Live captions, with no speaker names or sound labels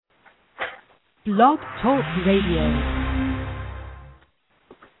Blog Talk Radio.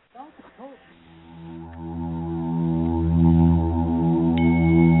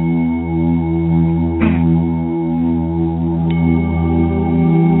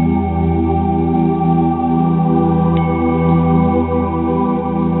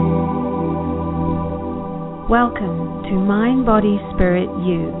 Welcome to Mind, Body, Spirit,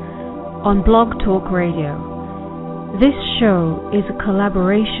 You on Blog Talk Radio. This show is a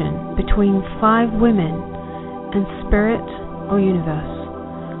collaboration between 5 women and Spirit or Universe,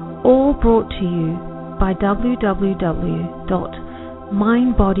 all brought to you by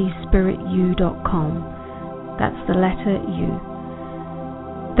www.mindbodyspiritu.com. That's the letter U.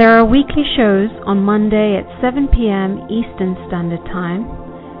 There are weekly shows on Monday at 7 p.m. Eastern Standard Time,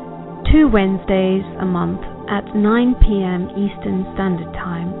 2 Wednesdays a month at 9 p.m. Eastern Standard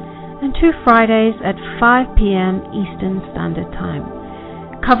Time, and 2 Fridays at 5 p.m. Eastern Standard Time,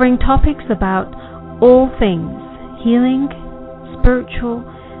 covering topics about all things healing, spiritual,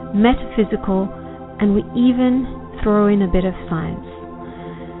 metaphysical, and we even throw in a bit of science.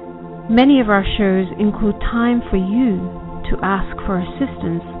 Many of our shows include time for you to ask for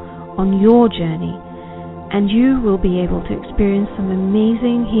assistance on your journey, and you will be able to experience some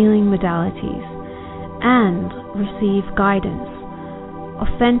amazing healing modalities and receive guidance,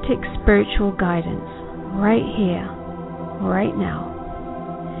 authentic spiritual guidance, right here, right now.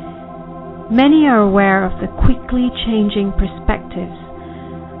 Many are aware of the quickly changing perspectives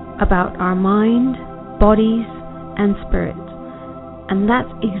about our mind, bodies, and spirit, and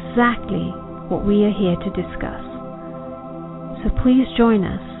that's exactly what we are here to discuss. So please join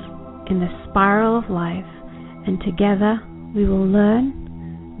us in the spiral of life, and together we will learn,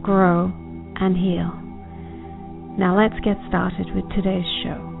 grow, and heal. Now let's get started with today's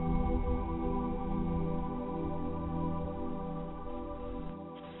show.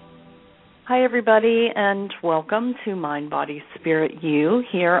 Hi everybody, and welcome to Mind, Body, Spirit, You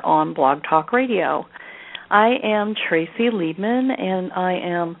here on Blog Talk Radio. I am Tracy Liebman, and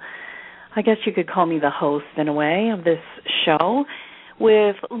I guess you could call me the host in a way of this show,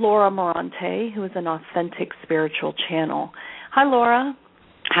 with Laura Mirante, who is an authentic spiritual channel. Hi Laura.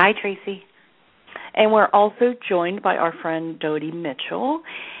 Hi Tracy. And we're also joined by our friend Dodi Mitchell,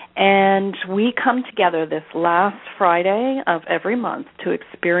 and we come together this last Friday of every month to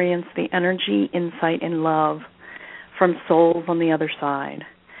experience the energy, insight, and love from souls on the other side.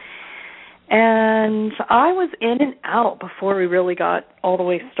 And I was in and out before we really got all the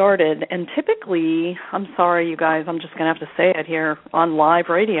way started, and typically, I'm sorry you guys, I'm just going to have to say it here on live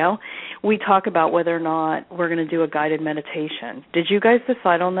radio, we talk about whether or not we're going to do a guided meditation. Did you guys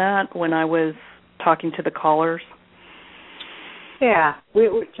decide on that when I was talking to the callers? Yeah, we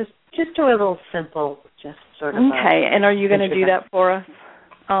just do a little simple, just sort of. Okay, and are you going to do that for us,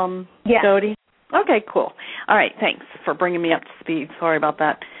 yeah. Dodi? Okay, cool. All right, thanks for bringing me up to speed. Sorry about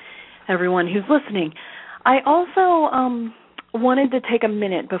that, everyone who's listening. I also wanted to take a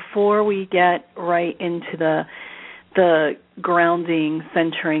minute before we get right into the grounding,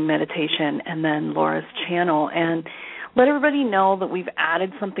 centering meditation, and then Laura's channel, and let everybody know that we've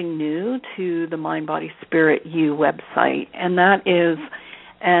added something new to the Mind, Body, Spirit, You website, and that is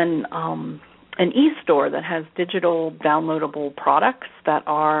an e-store that has digital downloadable products that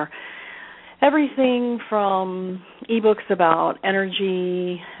are everything from ebooks about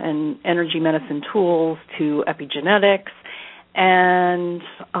energy and energy medicine tools to epigenetics, and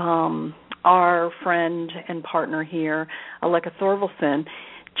our friend and partner here, Aleka Thorvaldsen,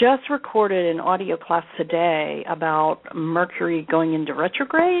 just recorded an audio class today about Mercury going into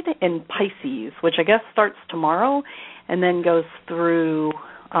retrograde in Pisces, which I guess starts tomorrow and then goes through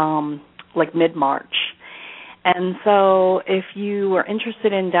like mid-March. And so if you are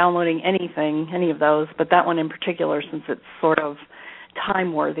interested in downloading any of those, but that one in particular, since it's sort of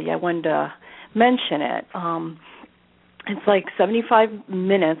time-worthy, I wanted to mention it. It's like 75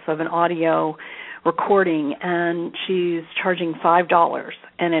 minutes of an audio recording, and she's charging $5,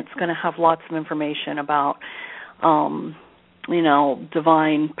 and it's going to have lots of information about,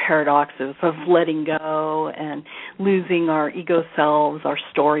 divine paradoxes of letting go and losing our ego selves, our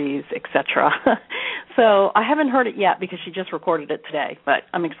stories, etc. So I haven't heard it yet because she just recorded it today, but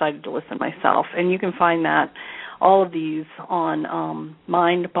I'm excited to listen myself. And you can find all of these on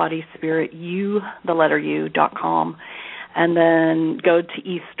Mind, Body, Spirit, You, the letter U.com. And then go to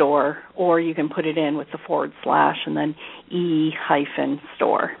eStore, or you can put it in with the / and then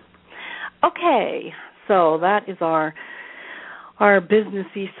E-store. Okay, so that is our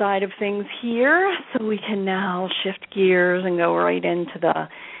businessy side of things here. So we can now shift gears and go right into the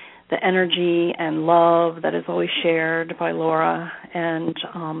energy and love that is always shared by Laura and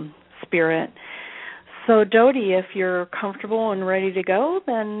Spirit. So, Dodi, if you're comfortable and ready to go,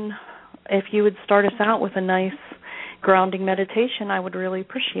 then if you would start us out with a nice grounding meditation, I would really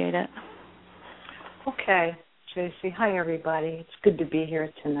appreciate it. Okay, Tracy. Hi, everybody. It's good to be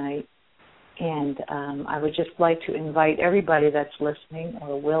here tonight. And I would just like to invite everybody that's listening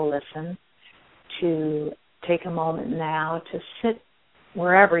or will listen to take a moment now to sit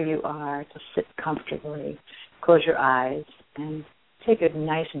wherever you are, to sit comfortably. Close your eyes and take a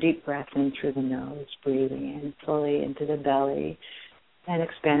nice deep breath in through the nose, breathing in fully into the belly and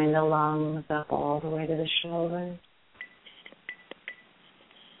expanding the lungs up all the way to the shoulders.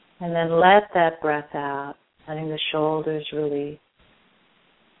 And then let that breath out, letting the shoulders release,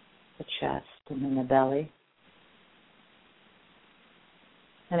 the chest and then the belly.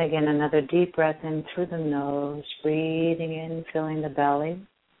 And again, another deep breath in through the nose, breathing in, filling the belly,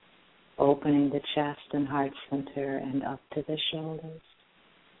 opening the chest and heart center and up to the shoulders.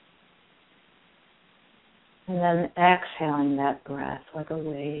 And then exhaling that breath like a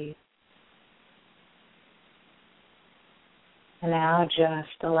wave. And now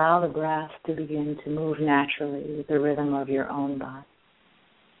just allow the breath to begin to move naturally with the rhythm of your own body.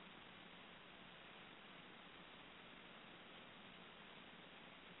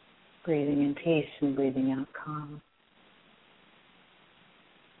 Breathing in peace and breathing out calm.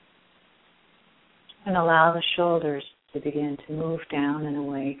 And allow the shoulders to begin to move down and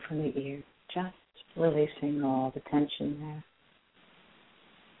away from the ear, just releasing all the tension there.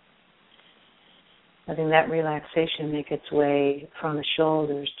 Letting that relaxation make its way from the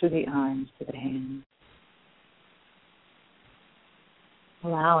shoulders to the arms to the hands.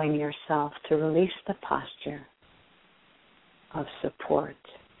 Allowing yourself to release the posture of support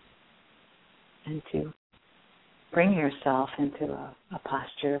and to bring yourself into a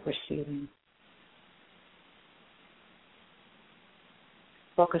posture of receiving.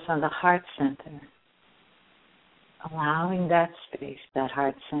 Focus on the heart center, allowing that space, that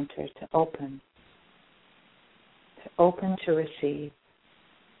heart center to open to receive.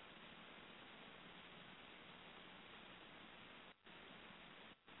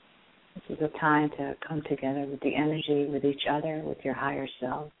 This is a time to come together with the energy, with each other, with your higher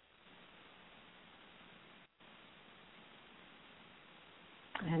self.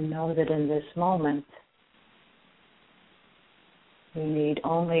 And know that in this moment, you need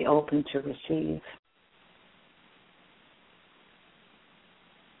only open to receive.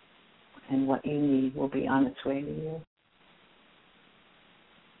 And what you need will be on its way to you.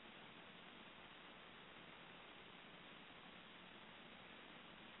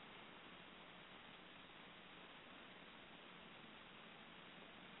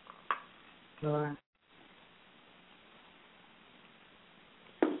 Laura.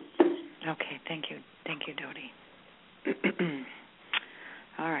 Okay, thank you. Thank you, Dodi.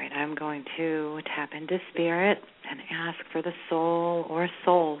 All right, I'm going to tap into spirit and ask for the soul or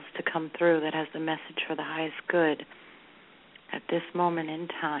souls to come through that has the message for the highest good at this moment in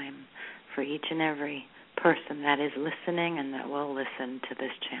time for each and every person that is listening and that will listen to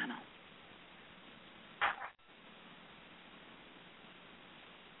this channel.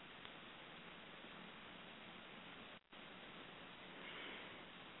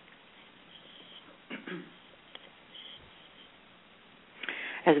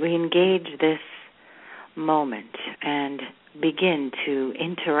 As we engage this moment and begin to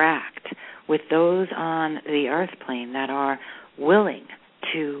interact with those on the earth plane that are willing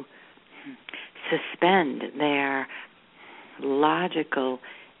to suspend their logical,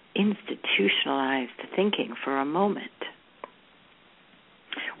 institutionalized thinking for a moment,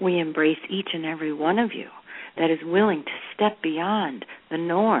 we embrace each and every one of you that is willing to step beyond the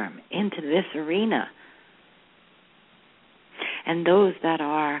norm into this arena. And those that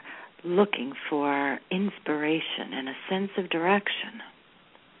are looking for inspiration and a sense of direction,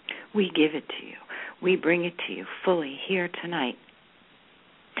 we give it to you. We bring it to you fully here tonight.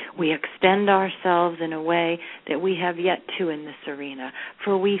 We extend ourselves in a way that we have yet to in this arena,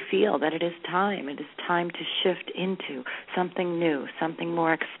 for we feel that it is time. It is time to shift into something new, something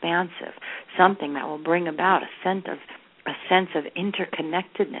more expansive, something that will bring about a sense of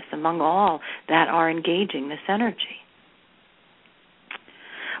interconnectedness among all that are engaging this energy.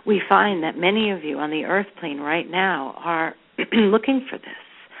 We find that many of you on the earth plane right now are looking for this,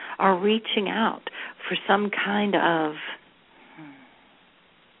 are reaching out for some kind of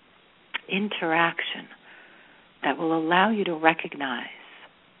interaction that will allow you to recognize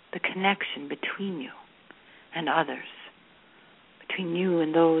the connection between you and others, between you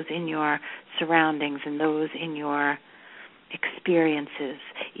and those in your surroundings and those in your experiences,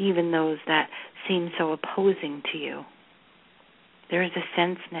 even those that seem so opposing to you. There is a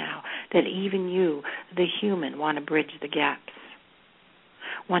sense now that even you, the human, want to bridge the gaps,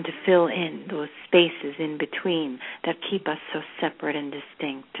 want to fill in those spaces in between that keep us so separate and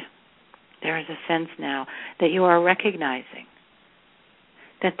distinct. There is a sense now that you are recognizing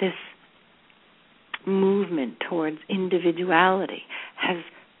that this movement towards individuality has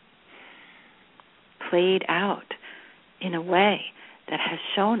played out in a way that has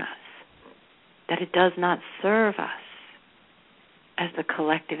shown us that it does not serve us as the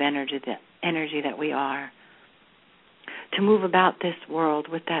collective energy that we are. To move about this world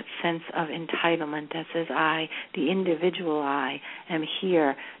with that sense of entitlement that says I, the individual I, am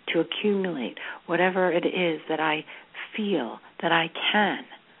here to accumulate whatever it is that I feel that I can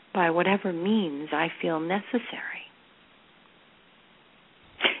by whatever means I feel necessary.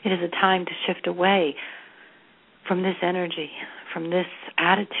 It is a time to shift away from this energy, from this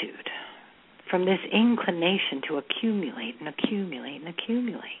attitude, from this inclination to accumulate and accumulate and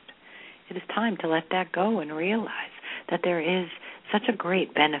accumulate. It is time to let that go and realize that there is such a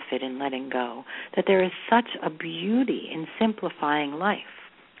great benefit in letting go, that there is such a beauty in simplifying life,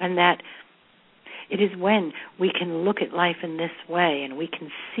 and that it is when we can look at life in this way and we can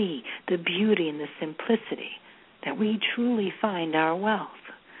see the beauty and the simplicity that we truly find our wealth,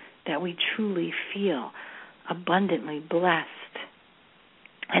 that we truly feel abundantly blessed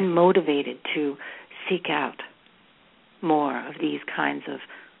and motivated to seek out more of these kinds of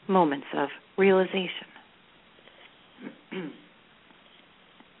moments of realization.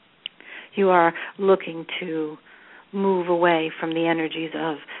 You are looking to move away from the energies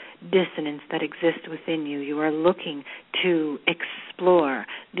of dissonance that exist within you. You are looking to explore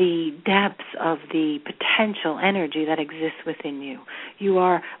the depths of the potential energy that exists within you. You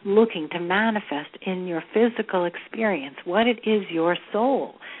are looking to manifest in your physical experience what it is your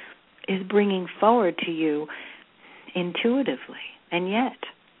soul is bringing forward to you intuitively. And yet,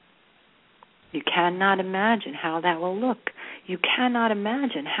 you cannot imagine how that will look. You cannot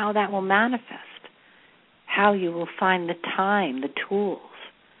imagine how that will manifest, how you will find the time, the tools,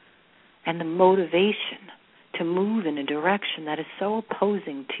 and the motivation to move in a direction that is so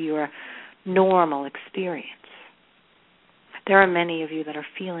opposing to your normal experience. There are many of you that are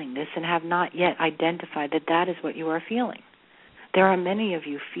feeling this and have not yet identified that that is what you are feeling. There are many of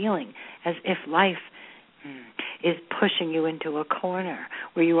you feeling as if life is pushing you into a corner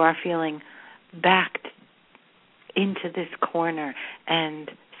where you are feeling backed into this corner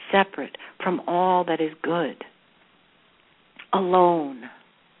and separate from all that is good, alone,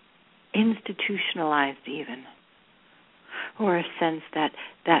 institutionalized even, or a sense that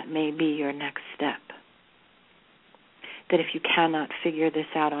that may be your next step. That if you cannot figure this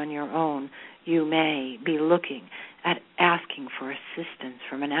out on your own, you may be looking at asking for assistance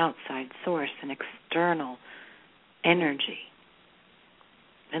from an outside source, an external energy.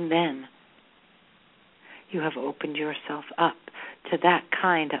 And then you have opened yourself up to that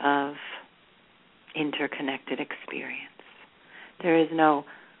kind of interconnected experience. There is no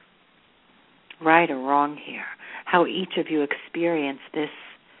right or wrong here. How each of you experience this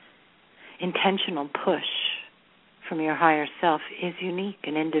intentional push from your higher self is unique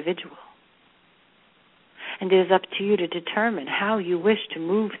and individual. And it is up to you to determine how you wish to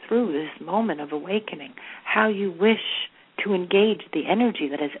move through this moment of awakening, how you wish to engage the energy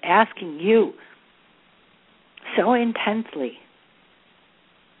that is asking you so intensely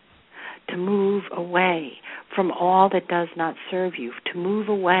to move away from all that does not serve you, to move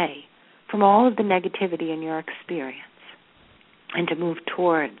away from all of the negativity in your experience, and to move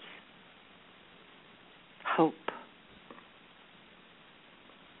towards hope,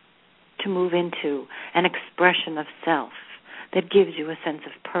 to move into an expression of self that gives you a sense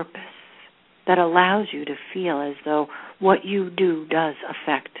of purpose, that allows you to feel as though what you do does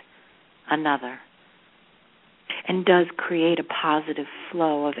affect another and does create a positive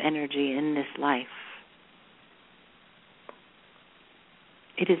flow of energy in this life.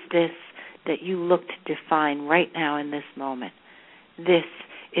 It is this that you look to define right now in this moment. This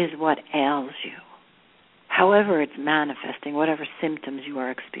is what ails you. However it's manifesting, whatever symptoms you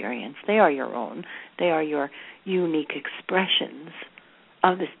are experiencing, they are your own. They are your unique expressions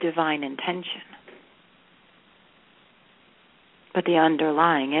of this divine intention. But the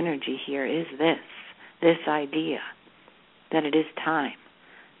underlying energy here is this idea that it is time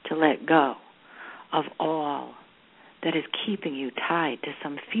to let go of all that is keeping you tied to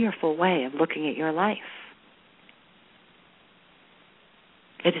some fearful way of looking at your life.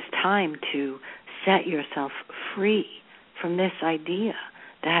 It is time to set yourself free from this idea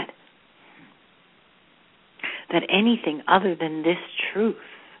that anything other than this truth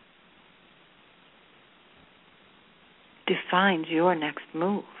defines your next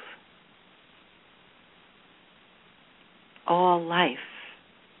move. All life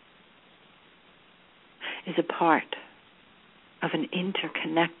is a part of an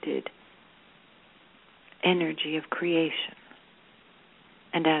interconnected energy of creation.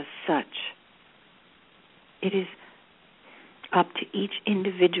 And as such, it is up to each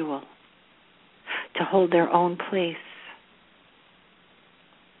individual to hold their own place,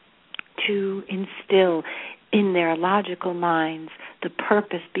 to instill in their logical minds the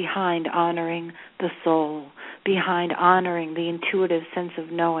purpose behind honoring the soul, behind honoring the intuitive sense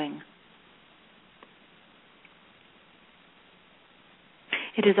of knowing.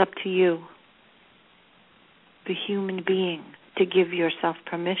 It is up to you, the human being, to give yourself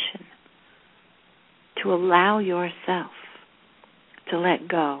permission to allow yourself to let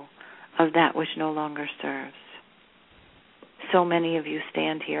go of that which no longer serves. So many of you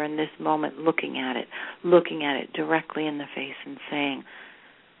stand here in this moment looking at it directly in the face and saying,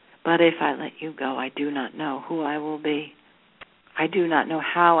 but if I let you go, I do not know who I will be. I do not know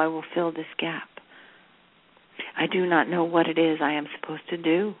how I will fill this gap. I do not know what it is I am supposed to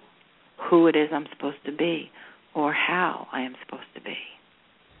do, who it is I'm supposed to be, or how I am supposed to be.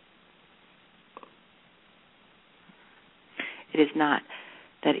 It is not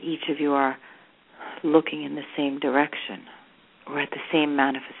that each of you are looking in the same direction or at the same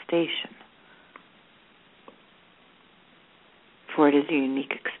manifestation, for it is a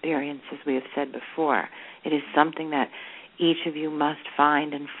unique experience, as we have said before. It is something that each of you must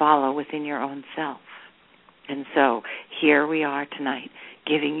find and follow within your own self. And so here we are tonight,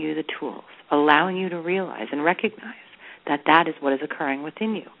 giving you the tools, allowing you to realize and recognize that that is what is occurring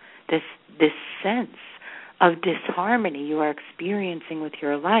within you. This sense of disharmony you are experiencing with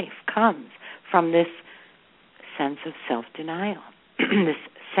your life comes from this sense of self-denial, this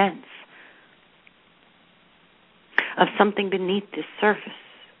sense of something beneath the surface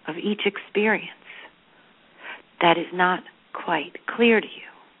of each experience that is not quite clear to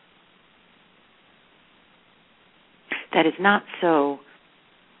you, that is not so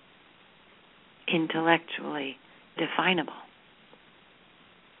intellectually definable.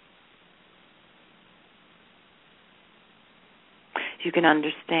 You can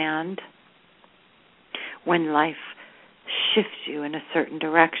understand when life shifts you in a certain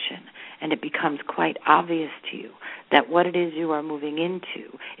direction and it becomes quite obvious to you that what it is you are moving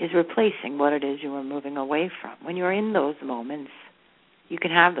into is replacing what it is you are moving away from. When you're in those moments, you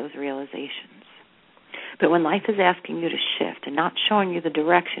can have those realizations. But when life is asking you to shift and not showing you the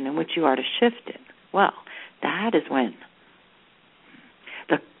direction in which you are to shift in, well, that is when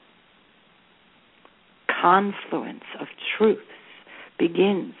the confluence of truths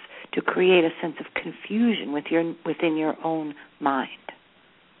begins to create a sense of confusion within your own mind.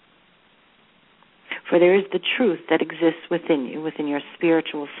 For there is the truth that exists within you, within your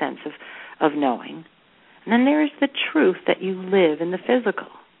spiritual sense of knowing. And then there is the truth that you live in the physical.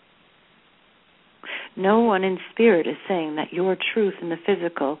 No one in spirit is saying that your truth in the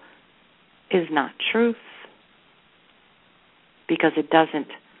physical is not truth, because it doesn't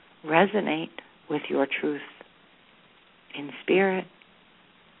resonate with your truth in spirit.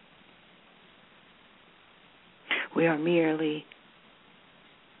 We are merely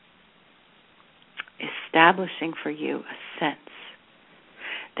establishing for you a sense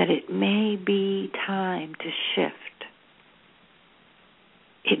that it may be time to shift.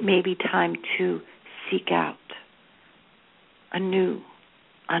 It may be time to seek out a new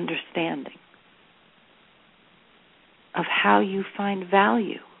understanding of how you find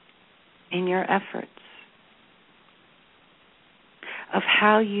value in your efforts, of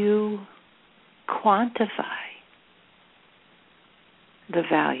how you quantify the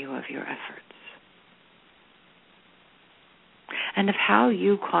value of your efforts, and of how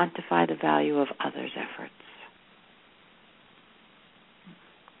you quantify the value of others' efforts.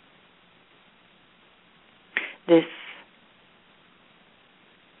 This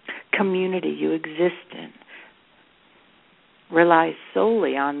community you exist in relies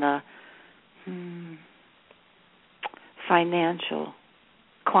solely on the financial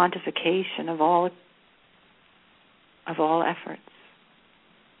quantification of all efforts.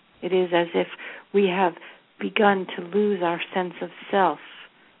 It is as if we have begun to lose our sense of self,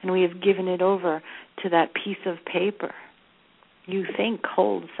 and we have given it over to that piece of paper you think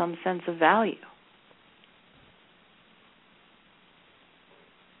holds some sense of value.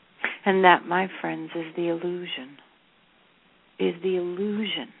 And that, my friends, is the illusion. Is the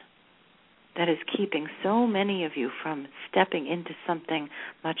illusion that is keeping so many of you from stepping into something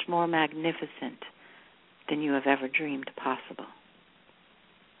much more magnificent than you have ever dreamed possible.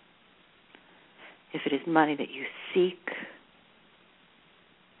 if it is money that you seek,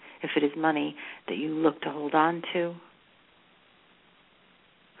 if it is money that you look to hold on to,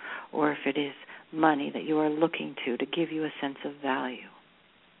 or if it is money that you are looking to give you a sense of value.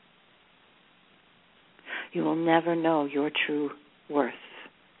 You will never know your true worth.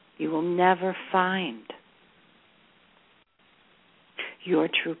 You will never find your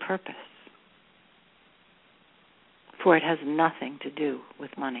true purpose, for it has nothing to do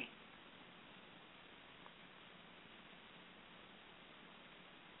with money.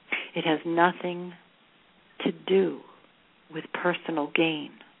 It has nothing to do with personal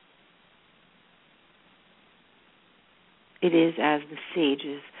gain. It is, as the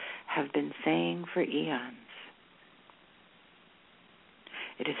sages have been saying for eons,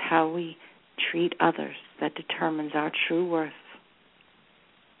 it is how we treat others that determines our true worth.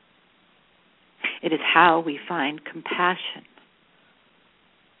 It is how we find compassion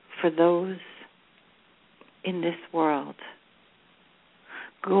for those in this world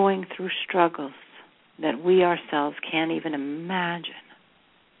going through struggles that we ourselves can't even imagine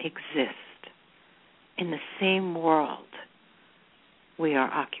exist in the same world we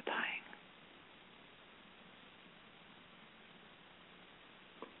are occupying.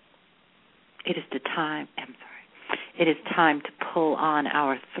 It is time to pull on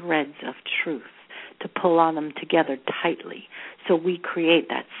our threads of truth, to pull on them together tightly, so we create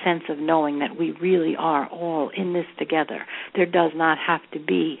that sense of knowing that we really are all in this together. There does not have to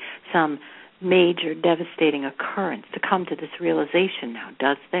be some major devastating occurrence to come to this realization now,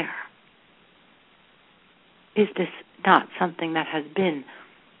 does there? Is this not something that has been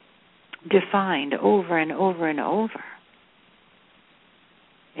defined over and over and over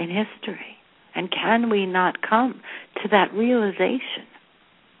in history? And can we not come to that realization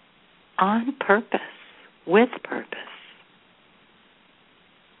on purpose, with purpose?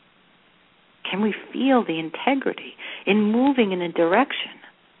 Can we feel the integrity in moving in a direction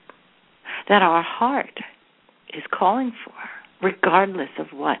that our heart is calling for, regardless of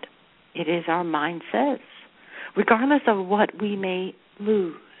what it is our mind says, regardless of what we may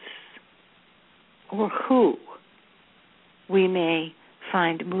lose or who we may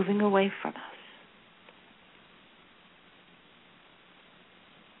find moving away from us?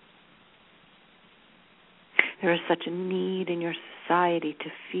 There is such a need in your society to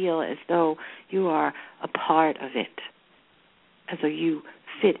feel as though you are a part of it, as though you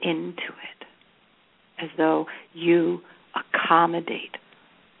fit into it, as though you accommodate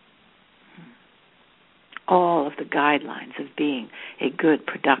all of the guidelines of being a good,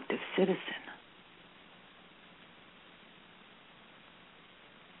 productive citizen.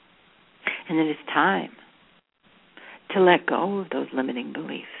 And it is time to let go of those limiting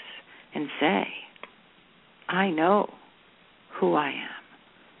beliefs and say, I know who I am,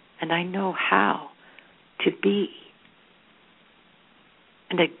 and I know how to be.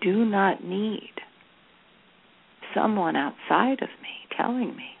 And I do not need someone outside of me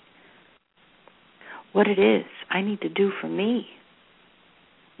telling me what it is I need to do for me,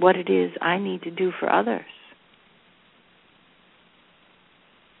 what it is I need to do for others,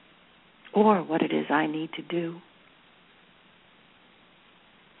 or what it is I need to do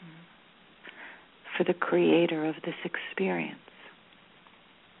for the creator of this experience.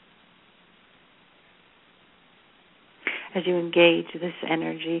 As you engage this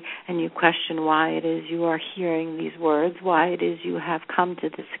energy and you question why it is you are hearing these words, why it is you have come to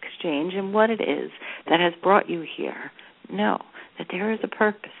this exchange, and what it is that has brought you here, know that there is a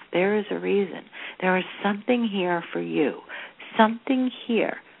purpose, there is a reason, there is something here for you, something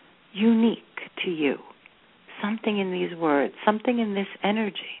here unique to you, something in these words, something in this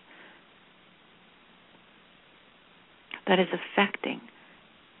energy that is affecting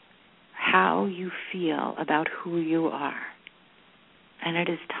how you feel about who you are. And it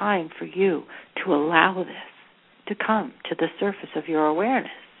is time for you to allow this to come to the surface of your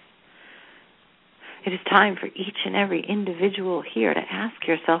awareness. It is time for each and every individual here to ask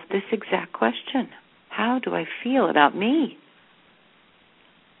yourself this exact question. How do I feel about me?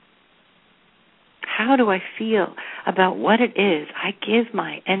 How do I feel about what it is I give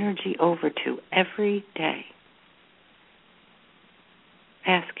my energy over to every day?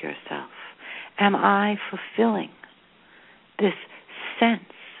 Ask yourself, am I fulfilling this sense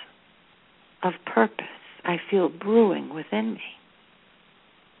of purpose I feel brewing within me?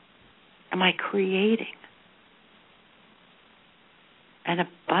 Am I creating an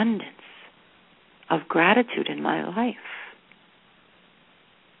abundance of gratitude in my life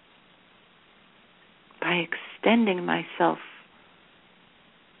by extending myself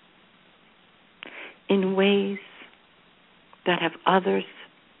in ways that have others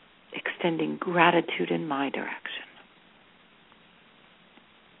extending gratitude in my direction.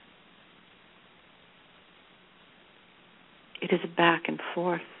 It is a back and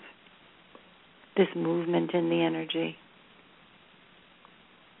forth, this movement in the energy.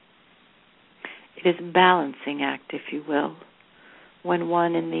 It is a balancing act, if you will, when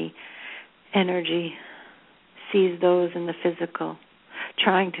one in the energy sees those in the physical,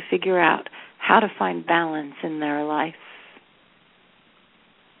 trying to figure out how to find balance in their life,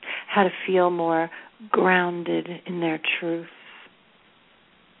 how to feel more grounded in their truth,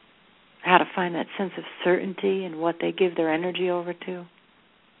 how to find that sense of certainty in what they give their energy over to,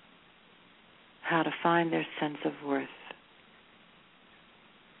 how to find their sense of worth.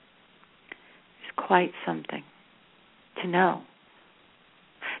 It's quite something to know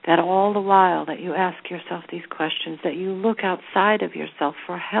that all the while that you ask yourself these questions, that you look outside of yourself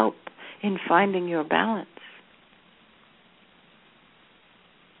for help in finding your balance.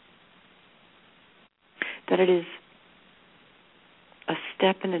 That it is a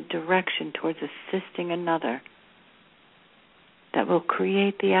step in a direction towards assisting another that will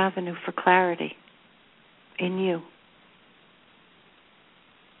create the avenue for clarity in you.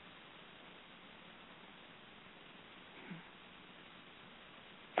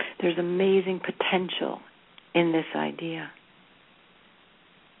 There's amazing potential in this idea.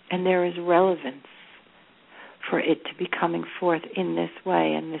 And there is relevance for it to be coming forth in this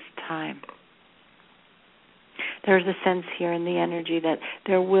way and this time. There's a sense here in the energy that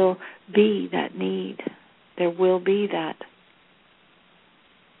there will be that need. There will be that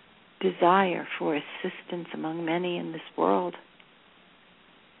desire for assistance among many in this world.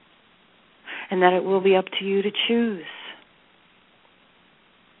 And that it will be up to you to choose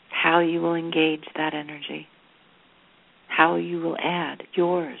how you will engage that energy, how you will add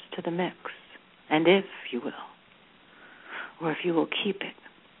yours to the mix, and if you will, or if you will keep it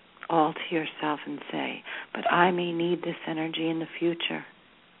all to yourself and say, but I may need this energy in the future.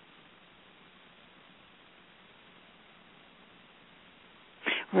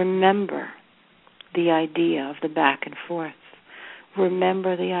 Remember the idea of the back and forth.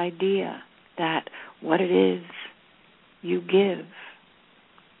 Remember the idea that what it is you give,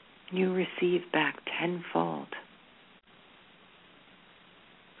 you receive back tenfold.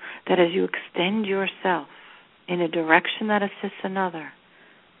 That as you extend yourself in a direction that assists another,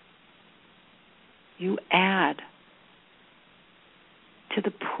 you add to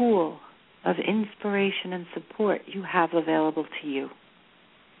the pool of inspiration and support you have available to you.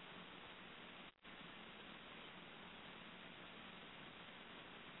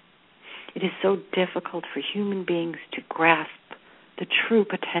 It is so difficult for human beings to grasp the true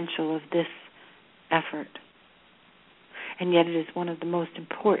potential of this effort. And yet it is one of the most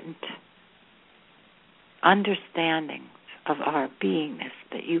important understandings of our beingness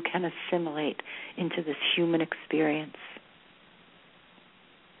that you can assimilate into this human experience.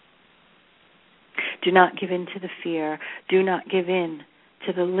 Do not give in to the fear. Do not give in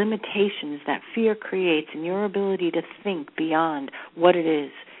to the limitations that fear creates in your ability to think beyond what it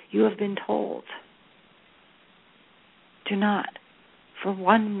is you have been told. Do not, for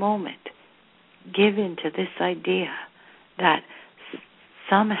one moment, give in to this idea that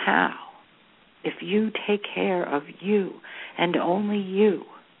somehow, if you take care of you and only you,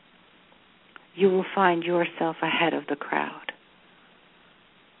 you will find yourself ahead of the crowd.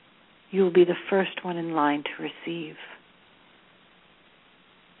 You will be the first one in line to receive.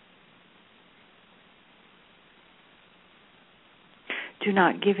 Do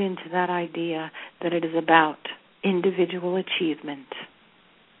not give in to that idea that it is about individual achievement.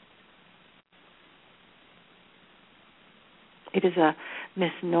 It is a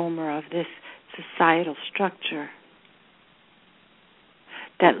misnomer of this societal structure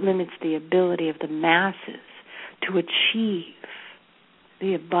that limits the ability of the masses to achieve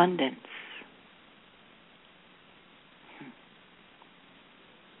the abundance.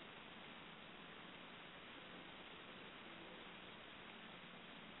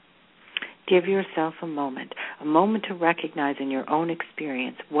 Give yourself a moment to recognize in your own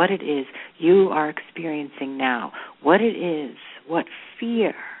experience what it is you are experiencing now, what it is, what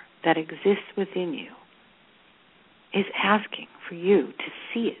fear that exists within you is asking for you to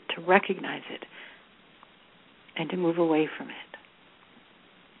see it, to recognize it, and to move away from it.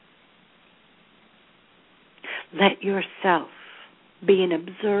 Let yourself be an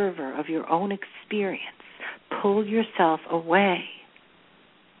observer of your own experience. Pull yourself away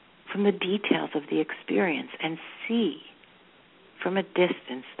from the details of the experience and see from a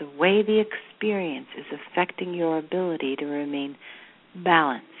distance the way the experience is affecting your ability to remain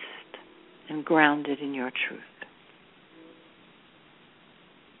balanced and grounded in your truth.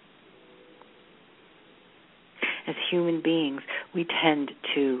 human beings, we tend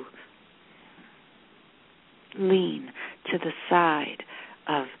to lean to the side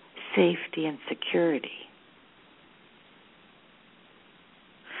of safety and security.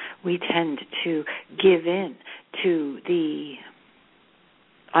 We tend to give in to the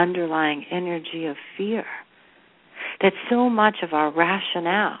underlying energy of fear that so much of our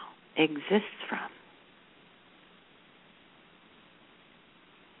rationale exists from.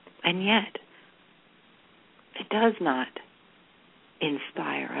 And yet, it does not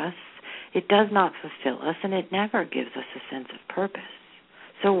inspire us, it does not fulfill us, and it never gives us a sense of purpose.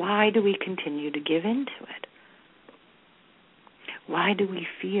 So why do we continue to give into it? Why do we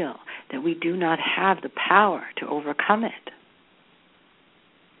feel that we do not have the power to overcome it?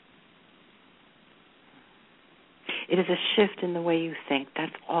 It is a shift in the way you think.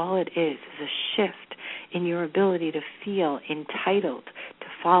 That's all it is a shift in your ability to feel entitled to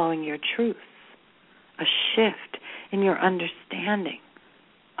following your truth, a shift in your understanding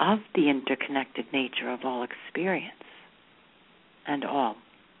of the interconnected nature of all experience and all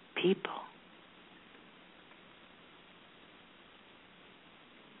people.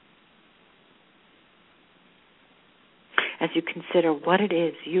 As you consider what it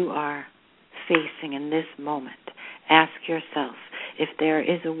is you are facing in this moment, ask yourself if there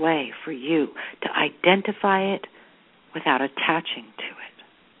is a way for you to identify it without attaching to it.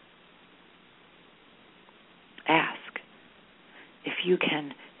 Ask if you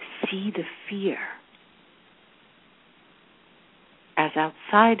can see the fear as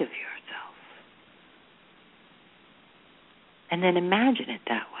outside of yourself. And then imagine it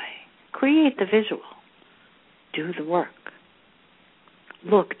that way. Create the visual. Do the work.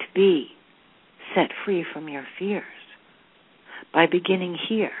 Look to be set free from your fears by beginning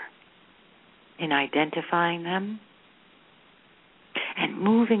here in identifying them and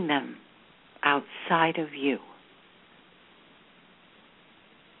moving them outside of you.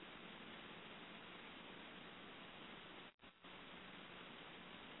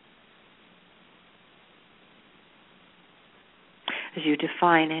 As you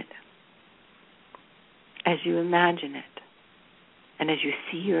define it, as you imagine it, and as you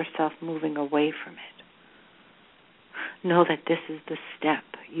see yourself moving away from it, know that this is the step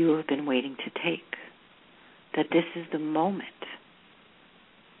you have been waiting to take, that this is the moment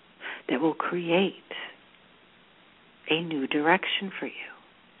that will create a new direction for you.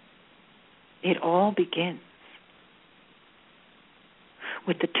 It all begins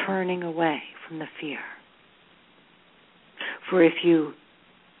with the turning away from the fear. For if you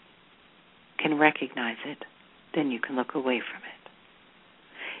can recognize it, then you can look away from it.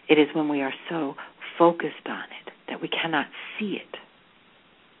 It is when we are so focused on it that we cannot see it,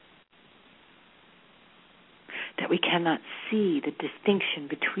 that we cannot see the distinction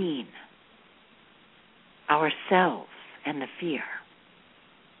between ourselves and the fear.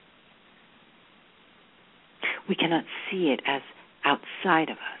 We cannot see it as outside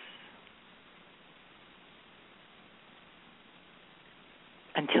of us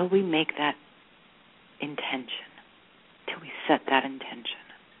until we make that intention, till we set that intention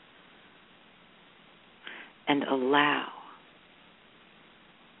and allow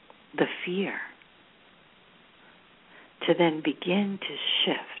the fear to then begin to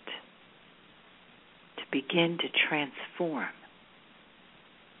shift, to begin to transform.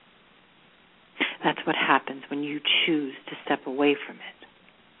 That's what happens when you choose to step away from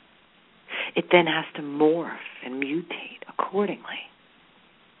it. It then has to morph and mutate accordingly.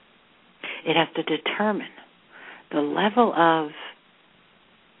 It has to determine the level of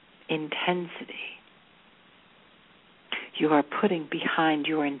intensity you are putting behind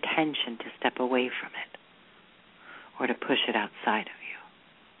your intention to step away from it or to push it outside of you.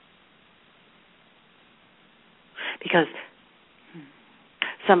 Because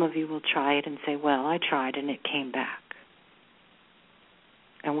some of you will try it and say, well, I tried and it came back.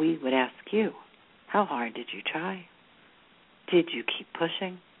 And we would ask you, how hard did you try? Did you keep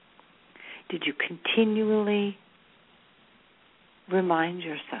pushing? Did you continually remind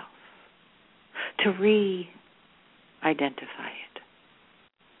yourself to re-identify it,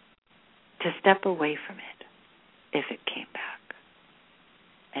 to step away from it if it came back,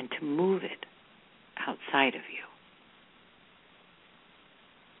 and to move it outside of you?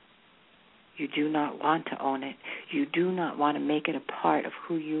 You do not want to own it. You do not want to make it a part of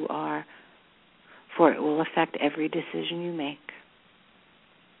who you are, for it will affect every decision you make.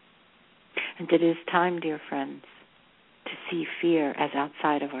 And it is time, dear friends, to see fear as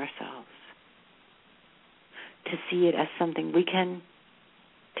outside of ourselves, to see it as something we can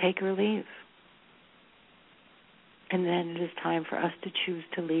take or leave. And then it is time for us to choose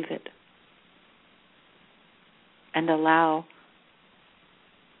to leave it. and allow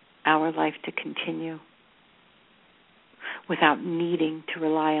our life to continue without needing to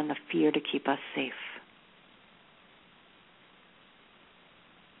rely on the fear to keep us safe.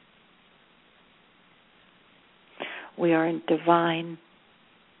 We are in divine,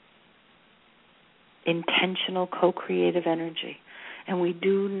 intentional, co-creative energy, and we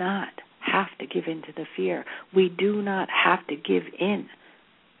do not have to give in to the fear. We do not have to give in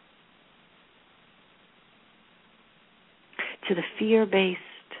to the fear-based,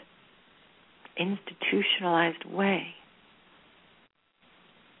 institutionalized way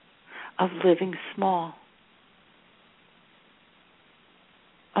of living small,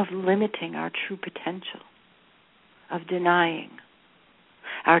 of limiting our true potential, of denying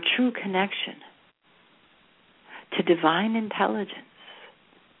our true connection to divine intelligence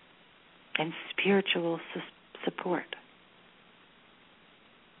and spiritual support.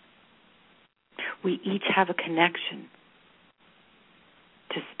 We each have a connection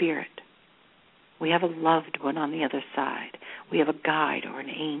to spirit. We have a loved one on the other side. We have a guide or an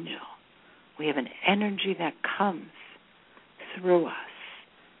angel. We have an energy that comes through us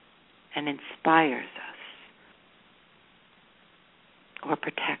and inspires us or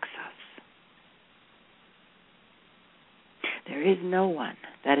protects us. There is no one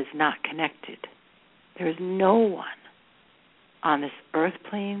that is not connected. There is no one on this earth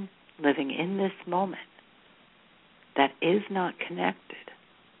plane living in this moment that is not connected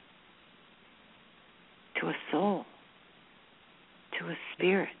to a soul, to a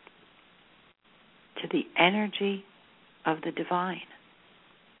spirit, to the energy of the divine.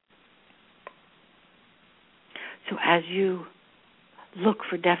 So as you look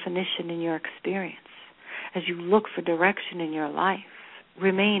for definition in your experience, as you look for direction in your life,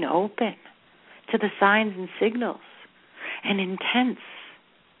 remain open to the signs and signals and intense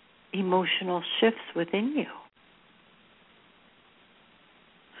emotional shifts within you.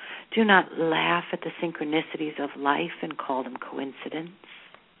 Do not laugh at the synchronicities of life and call them coincidence.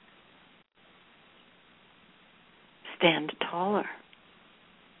 Stand taller.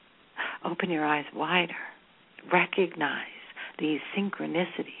 Open your eyes wider. Recognize these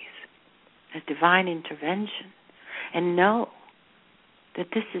synchronicities as divine intervention and know that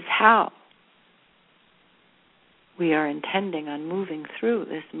this is how we are intending on moving through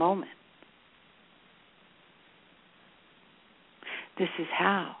this moment. This is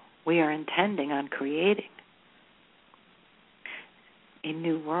how we are intending on creating a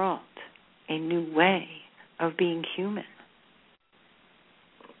new world, a new way of being human,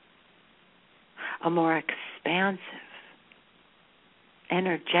 a more expansive,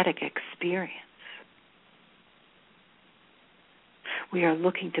 energetic experience. We are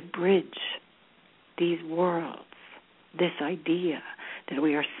looking to bridge these worlds, this idea that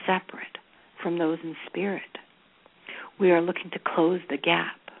we are separate from those in spirit. We are looking to close the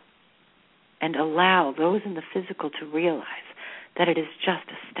gap and allow those in the physical to realize that it is just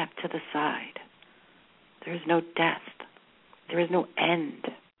a step to the side. There is no death. There is no end.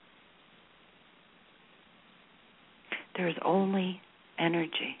 There is only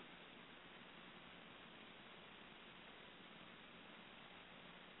energy.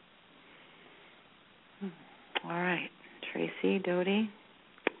 All right, Tracy, Dodi.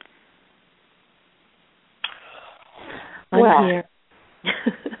 I'm here.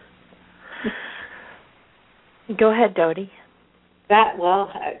 Go ahead, Dodi. That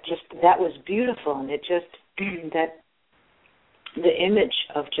was beautiful, and it just that the image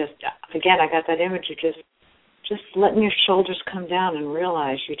of just again, I got that image of just letting your shoulders come down and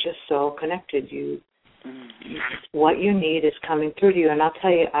realize you're just so connected. What you need is coming through to you, and I'll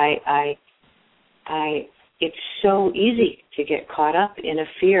tell you, it's so easy to get caught up in a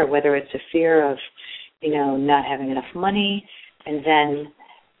fear, whether it's a fear of, not having enough money, and then,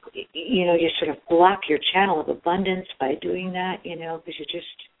 you sort of block your channel of abundance by doing that, because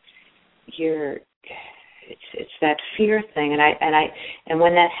it's that fear thing, and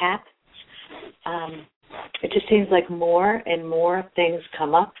when that happens, it just seems like more and more things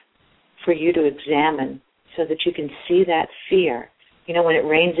come up for you to examine so that you can see that fear. When it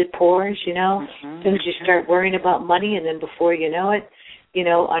rains, it pours, As soon as you start worrying about money, and then before you know it,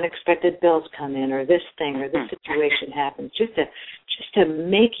 unexpected bills come in, or this thing, or this situation happens, just to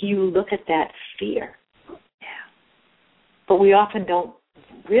make you look at that fear. Yeah. But we often don't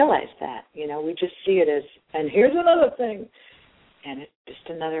realize that, we just see it as, and here's another thing, and it's just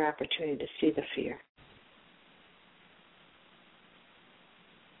another opportunity to see the fear.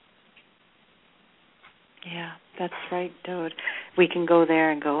 Yeah, that's right, Dode. We can go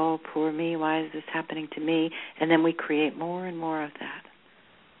there and go, oh, poor me, why is this happening to me? And then we create more and more of that.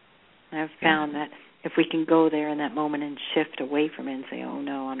 And I've found that If we can go there in that moment and shift away from it and say, oh,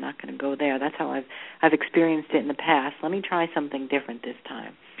 no, I'm not going to go there. That's how I've experienced it in the past. Let me try something different this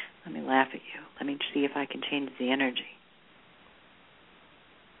time. Let me laugh at you. Let me see if I can change the energy.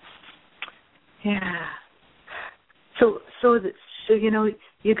 Yeah. So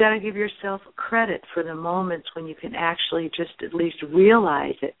you got to give yourself credit for the moments when you can actually just at least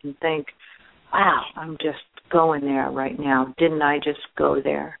realize it and think, wow, I'm just going there right now. Didn't I just go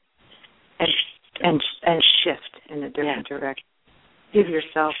there? And shift in a different direction. Give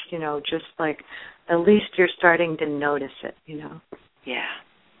yourself, just like at least you're starting to notice it, Yeah.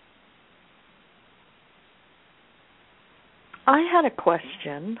 I had a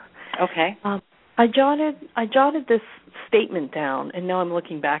question. Okay. I jotted this statement down, and now I'm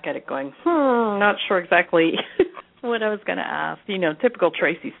looking back at it going, not sure exactly what I was going to ask. Typical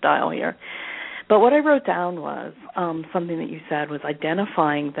Tracy style here. But what I wrote down was something that you said was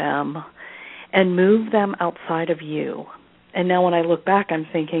identifying them and move them outside of you. And now when I look back, I'm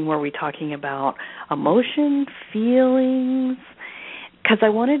thinking, were we talking about emotion, feelings? Because I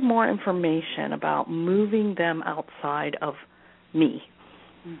wanted more information about moving them outside of me.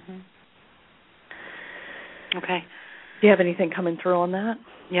 Mm-hmm. Okay. Do you have anything coming through on that?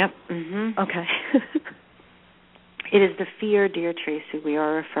 Yep. Mm-hmm. Okay. It is the fear, dear Tracy, we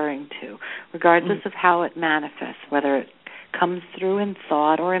are referring to, regardless of how it manifests, whether it comes through in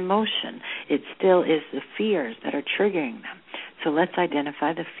thought or emotion. It still is the fears that are triggering them. So let's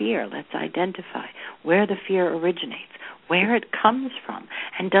identify the fear. Let's identify where the fear originates, where it comes from,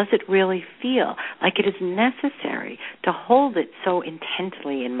 and does it really feel like it is necessary to hold it so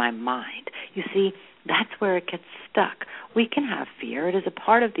intensely in my mind? You see, that's where it gets stuck. We can have fear. It is a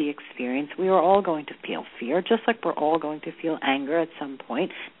part of the experience. We are all going to feel fear, just like we're all going to feel anger at some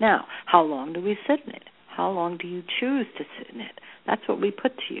point. Now, how long do we sit in it? How long do you choose to sit in it? That's what we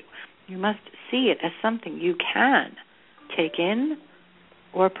put to you. You must see it as something you can take in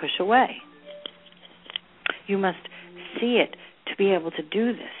or push away. You must see it to be able to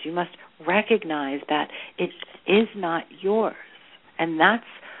do this. You must recognize that it is not yours. And that's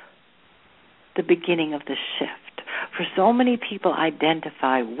the beginning of the shift. For so many people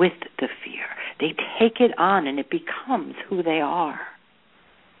identify with the fear. They take it on and it becomes who they are.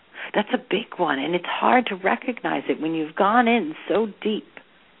 That's a big one, and it's hard to recognize it when you've gone in so deep.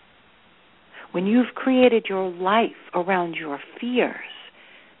 When you've created your life around your fears,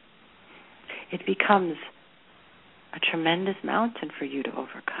 it becomes a tremendous mountain for you to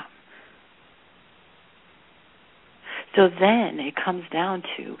overcome. So then it comes down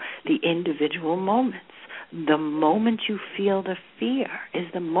to the individual moments. The moment you feel the fear is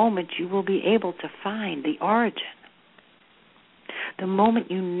the moment you will be able to find the origin. The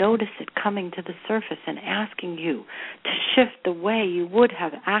moment you notice it coming to the surface and asking you to shift the way you would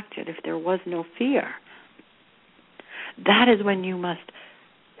have acted if there was no fear, that is when you must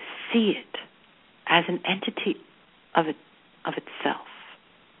see it as an entity of itself.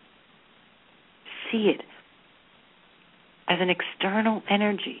 See it as an external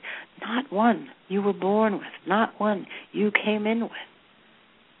energy, not one you were born with, not one you came in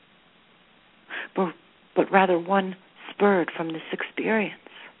with, but rather one spurred from this experience.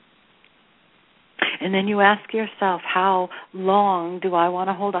 And then you ask yourself, how long do I want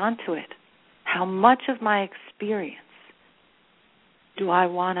to hold on to it? How much of my experience do I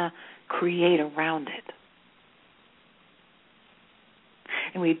want to create around it?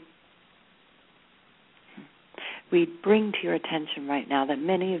 And we bring to your attention right now that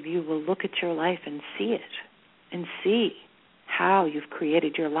many of you will look at your life and see it, and see how you've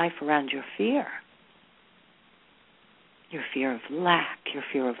created your life around your fear. Your fear of lack, your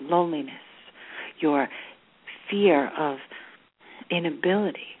fear of loneliness, your fear of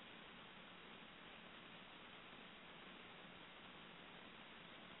inability.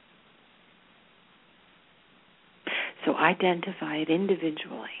 So identify it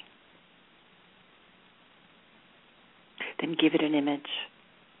individually. Then give it an image.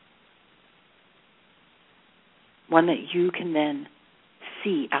 One that you can then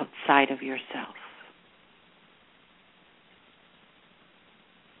see outside of yourself.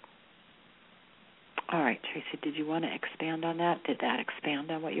 All right, Tracy, did you want to expand on that? Did that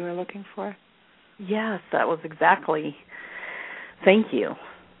expand on what you were looking for? Yes, that was exactly. Thank you.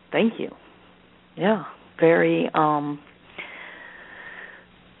 Thank you. Yeah, very,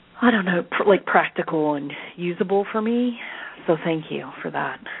 like practical and usable for me. So thank you for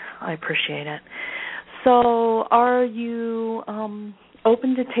that. I appreciate it. So are you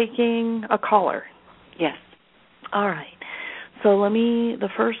open to taking a caller? Yes. All right. So the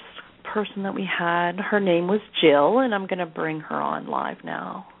first person that we had, her name was Jill, and I'm going to bring her on live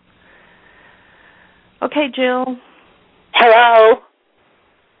now. Okay, Jill. Hello.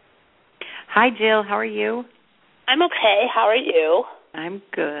 Hi, Jill. How are you? I'm okay. How are you? I'm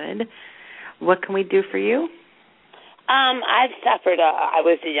good. What can we do for you? I've suffered. I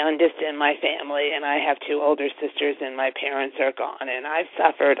was the youngest in my family, and I have two older sisters, and my parents are gone. And I've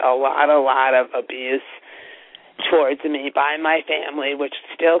suffered a lot of abuse towards me by my family, which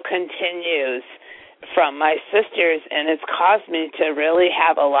still continues from my sisters, and it's caused me to really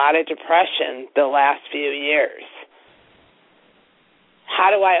have a lot of depression the last few years. How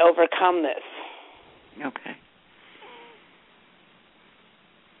do I overcome this? Okay.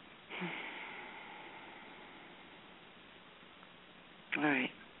 All right.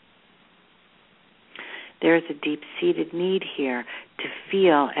 There is a deep-seated need here to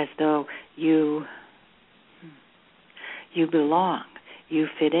feel as though you belong, you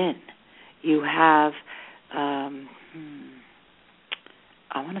fit in, you have, I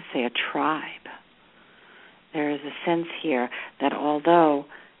want to say a tribe. There is a sense here that although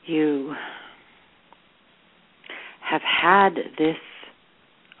you have had this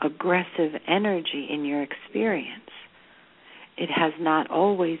aggressive energy in your experience, it has not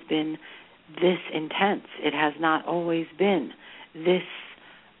always been this intense. It has not always been this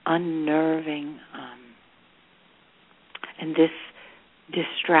unnerving and this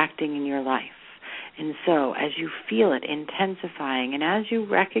distracting in your life. And so as you feel it intensifying and as you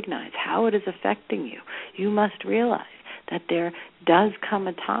recognize how it is affecting you, you must realize that there does come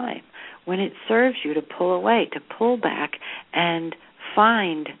a time when it serves you to pull away, to pull back and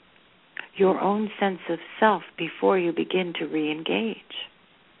find your own sense of self before you begin to re-engage.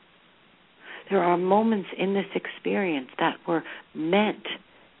 There are moments in this experience that were meant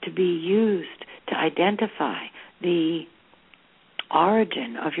to be used to identify the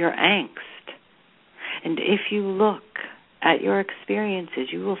origin of your angst. And if you look at your experiences,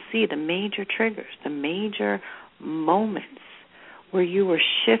 you will see the major triggers, the major moments where you were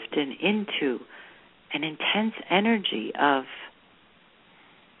shifted into an intense energy of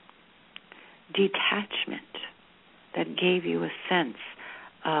detachment that gave you a sense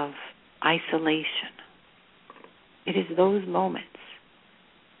of isolation. It is those moments,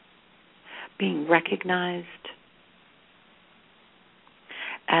 being recognized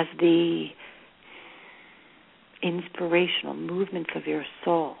as the inspirational movements of your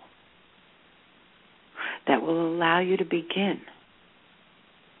soul, that will allow you to begin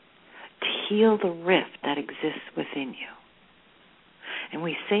to heal the rift that exists within you. And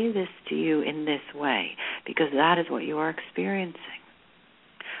we say this to you in this way because that is what you are experiencing.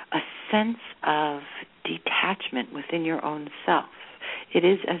 A sense of detachment within your own self. It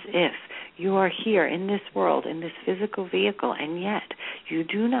is as if you are here in this world, in this physical vehicle, and yet you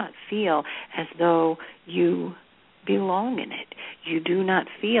do not feel as though you belong in it. You do not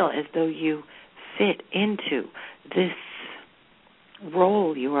feel as though you fit into this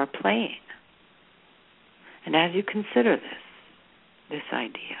role you are playing. And as you consider this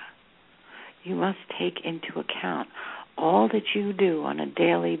idea, you must take into account all that you do on a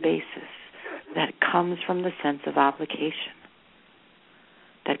daily basis that comes from the sense of obligation,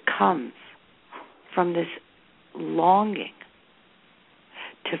 that comes from this longing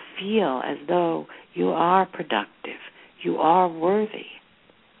to feel as though you are productive, you are worthy,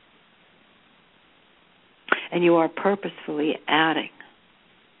 and you are purposefully adding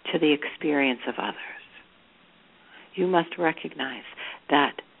to the experience of others. You must recognize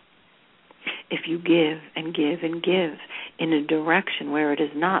that if you give and give and give in a direction where it is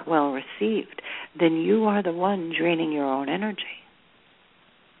not well received, then you are the one draining your own energy.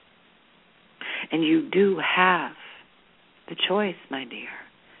 And you do have the choice, my dear.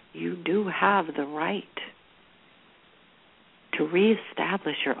 You do have the right to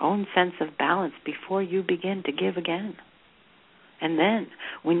reestablish your own sense of balance before you begin to give again. And then,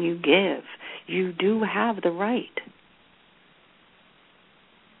 when you give, you do have the right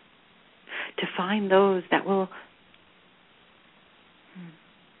to find those that will,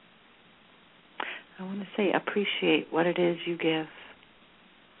 I want to say, appreciate what it is you give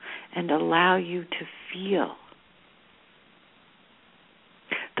and allow you to feel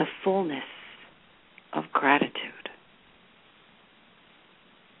the fullness of gratitude.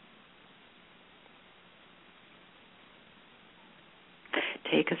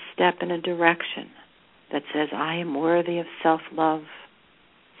 Take a step in a direction that says, I am worthy of self-love,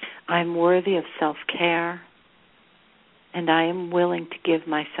 I am worthy of self-care, and I am willing to give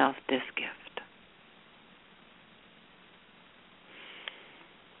myself this gift.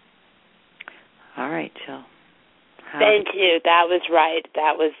 All right, Jill. Thank you. That was right.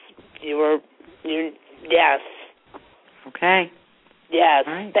 Yes. Okay. Yes.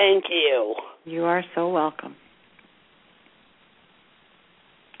 All right. Thank you. You are so welcome.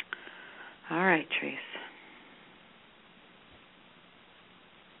 All right, Trace.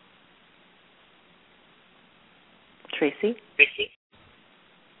 Tracy?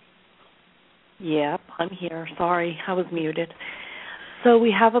 Yep, I'm here. Sorry, I was muted. So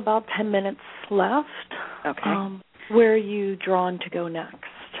we have about 10 minutes left. Okay. Where are you drawn to go next?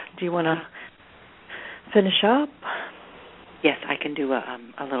 Do you want to finish up? Yes, I can do a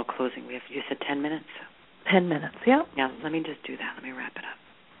little closing. You said 10 minutes? 10 minutes, yeah. Yeah, let me just do that. Let me wrap it up.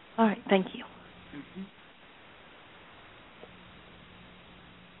 All right, thank you. Mm-hmm.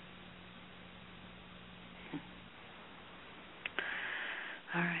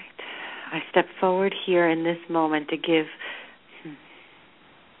 All right. I step forward here in this moment to give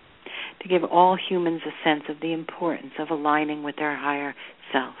all humans a sense of the importance of aligning with their higher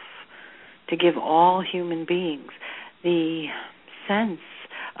self, to give all human beings the sense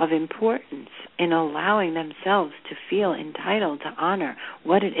of importance in allowing themselves to feel entitled to honor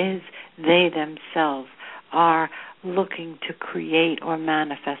what it is they themselves are looking to create or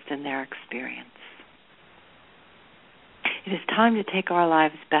manifest in their experience. It is time to take our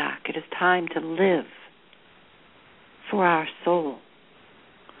lives back. It is time to live for our soul.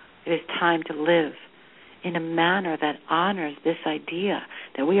 It is time to live in a manner that honors this idea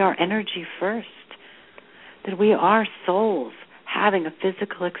that we are energy first, that we are souls having a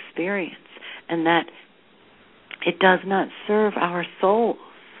physical experience, and that it does not serve our souls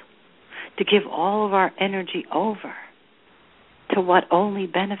to give all of our energy over to what only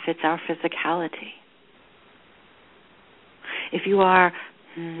benefits our physicality. If you are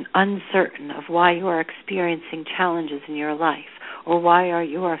uncertain of why you are experiencing challenges in your life, or why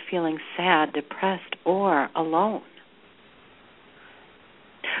you are feeling sad, depressed, or alone,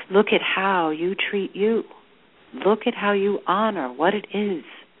 look at how you treat you. Look at how you honor what it is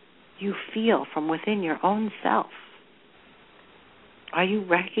you feel from within your own self. Are you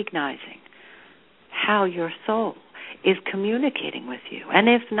recognizing how your soul is communicating with you? And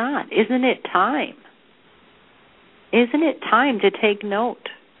if not, isn't it time? Isn't it time to take note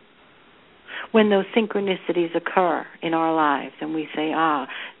when those synchronicities occur in our lives and we say, that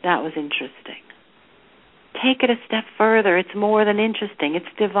was interesting? Take it a step further. It's more than interesting. It's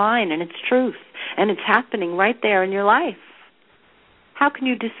divine and it's truth. And it's happening right there in your life. How can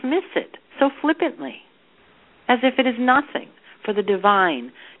you dismiss it so flippantly, as if it is nothing for the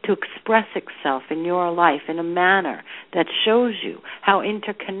divine to express itself in your life in a manner that shows you how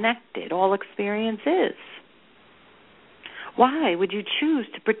interconnected all experience is? Why would you choose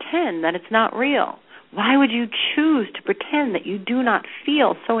to pretend that it's not real? Why would you choose to pretend that you do not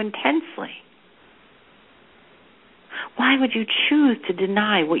feel so intensely? Why would you choose to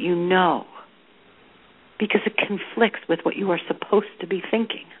deny what you know? Because it conflicts with what you are supposed to be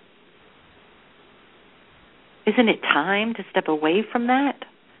thinking. Isn't it time to step away from that?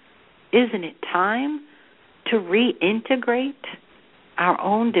 Isn't it time to reintegrate our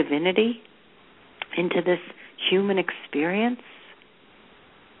own divinity into this human experience?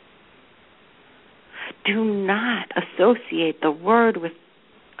 Do not associate the word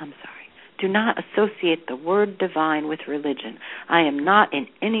divine with religion. I am not in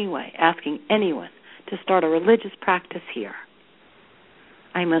any way asking anyone to start a religious practice here.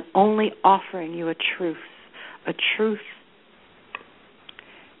 I'm only offering you a truth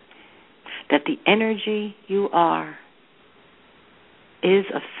that the energy you are is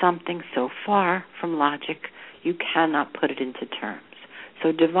of something so far from logic you cannot put it into terms.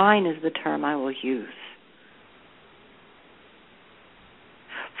 So divine is the term I will use.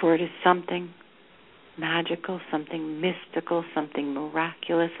 For it is something magical, something mystical, something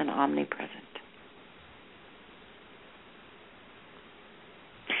miraculous and omnipresent.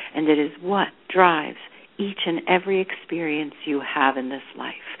 And it is what drives each and every experience you have in this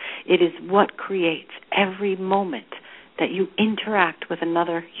life. It is what creates every moment that you interact with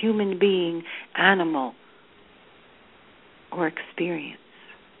another human being, animal, or experience.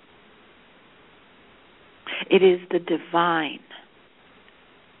 It is the divine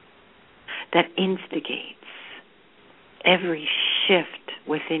that instigates every shift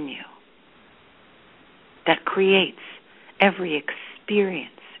within you, that creates every experience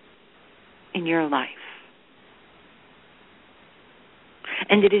in your life.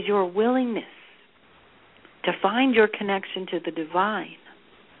 And it is your willingness to find your connection to the divine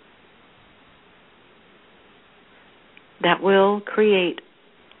that will create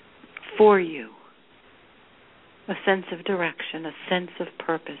for you a sense of direction, a sense of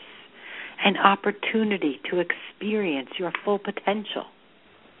purpose, an opportunity to experience your full potential.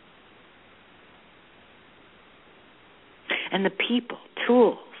 And the people,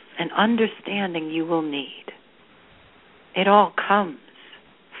 tools, and understanding you will need. It all comes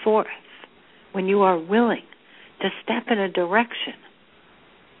forth when you are willing to step in a direction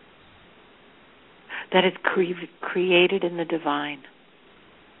that is created in the divine.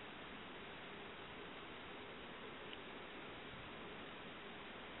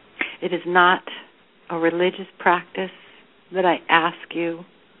 It is not a religious practice that I ask you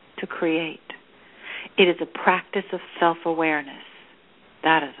to create. It is a practice of self-awareness.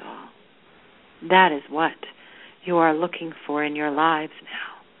 That is all. That is what you are looking for in your lives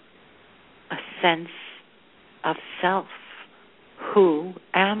now. A sense of self. Who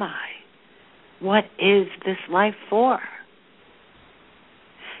am I? What is this life for?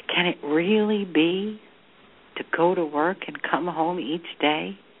 Can it really be to go to work and come home each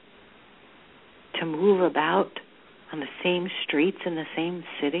day? To move about on the same streets in the same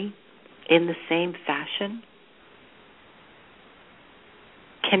city, in the same fashion?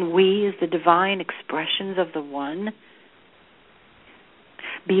 Can we, as the divine expressions of the One,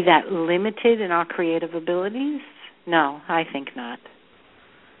 be that limited in our creative abilities? No, I think not.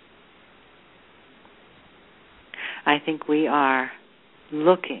 I think we are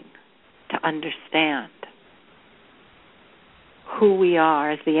looking to understand who we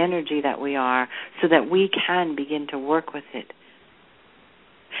are as the energy that we are, so that we can begin to work with it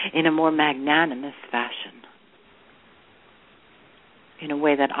in a more magnanimous fashion, in a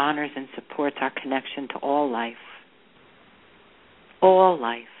way that honors and supports our connection to all life. All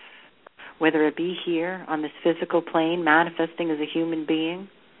life, whether it be here on this physical plane, manifesting as a human being,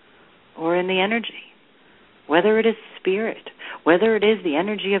 or in the energy, whether it is spirit, whether it is the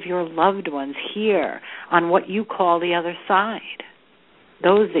energy of your loved ones here on what you call the other side,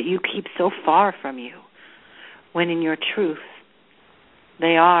 those that you keep so far from you, when in your truth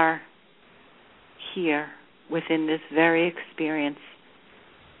they are here within this very experience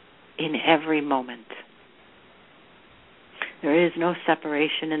in every moment. There is no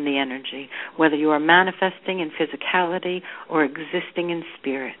separation in the energy, whether you are manifesting in physicality or existing in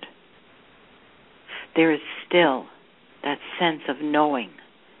spirit. There is still that sense of knowing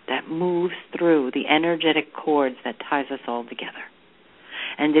that moves through the energetic cords that ties us all together.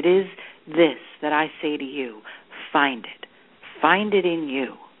 And it is this that I say to you, find it. Find it in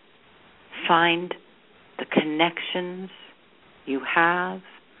you. Find the connections you have,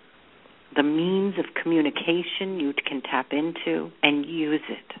 the means of communication you can tap into, and use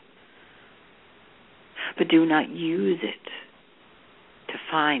it. But do not use it to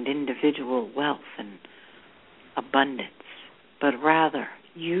find individual wealth and abundance, but rather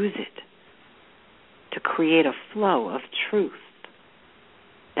use it to create a flow of truth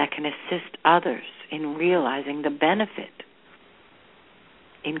that can assist others in realizing the benefit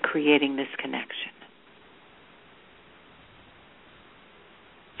in creating this connection.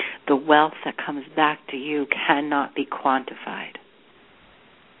 The wealth that comes back to you cannot be quantified.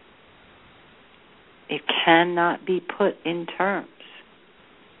 It cannot be put in terms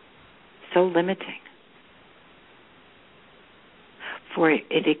so limiting. For it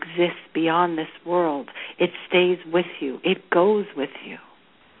exists beyond this world. It stays with you. It goes with you.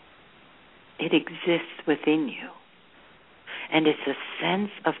 It exists within you. And it's a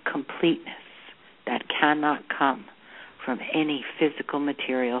sense of completeness that cannot come from any physical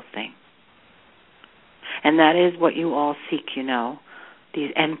material thing. And that is what you all seek, you know, the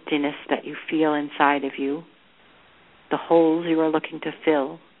emptiness that you feel inside of you, the holes you are looking to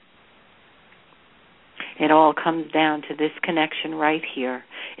fill. It all comes down to this connection right here.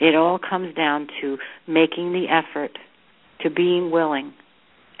 It all comes down to making the effort, to being willing,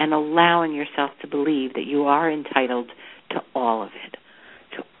 and allowing yourself to believe that you are entitled to all of it,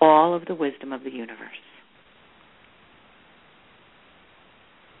 to all of the wisdom of the universe.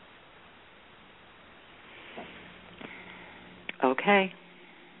 Okay.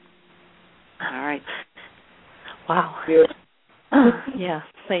 All right. Wow. Yes,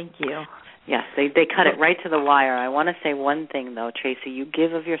 thank you. Yes, they cut it right to the wire. I want to say one thing, though, Tracy. You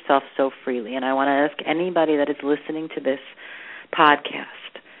give of yourself so freely, and I want to ask anybody that is listening to this podcast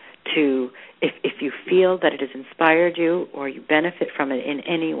to, if you feel that it has inspired you or you benefit from it in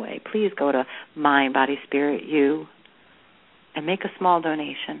any way, please go to Mind, Body, Spirit, You and make a small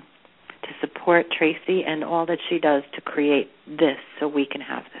donation to support Tracy and all that she does to create this so we can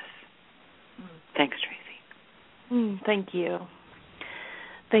have this. Thanks, Tracy. Thank you.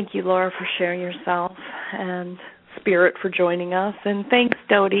 Thank you, Laura, for sharing yourself, and Spirit for joining us. And thanks,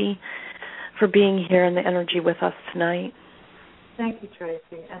 Dodi, for being here in the energy with us tonight. Thank you,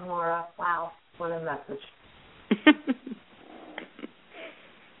 Tracy. And Laura, wow, what a message.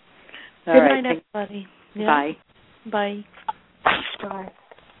 Good night, everybody. Yeah. Bye. Bye. Bye.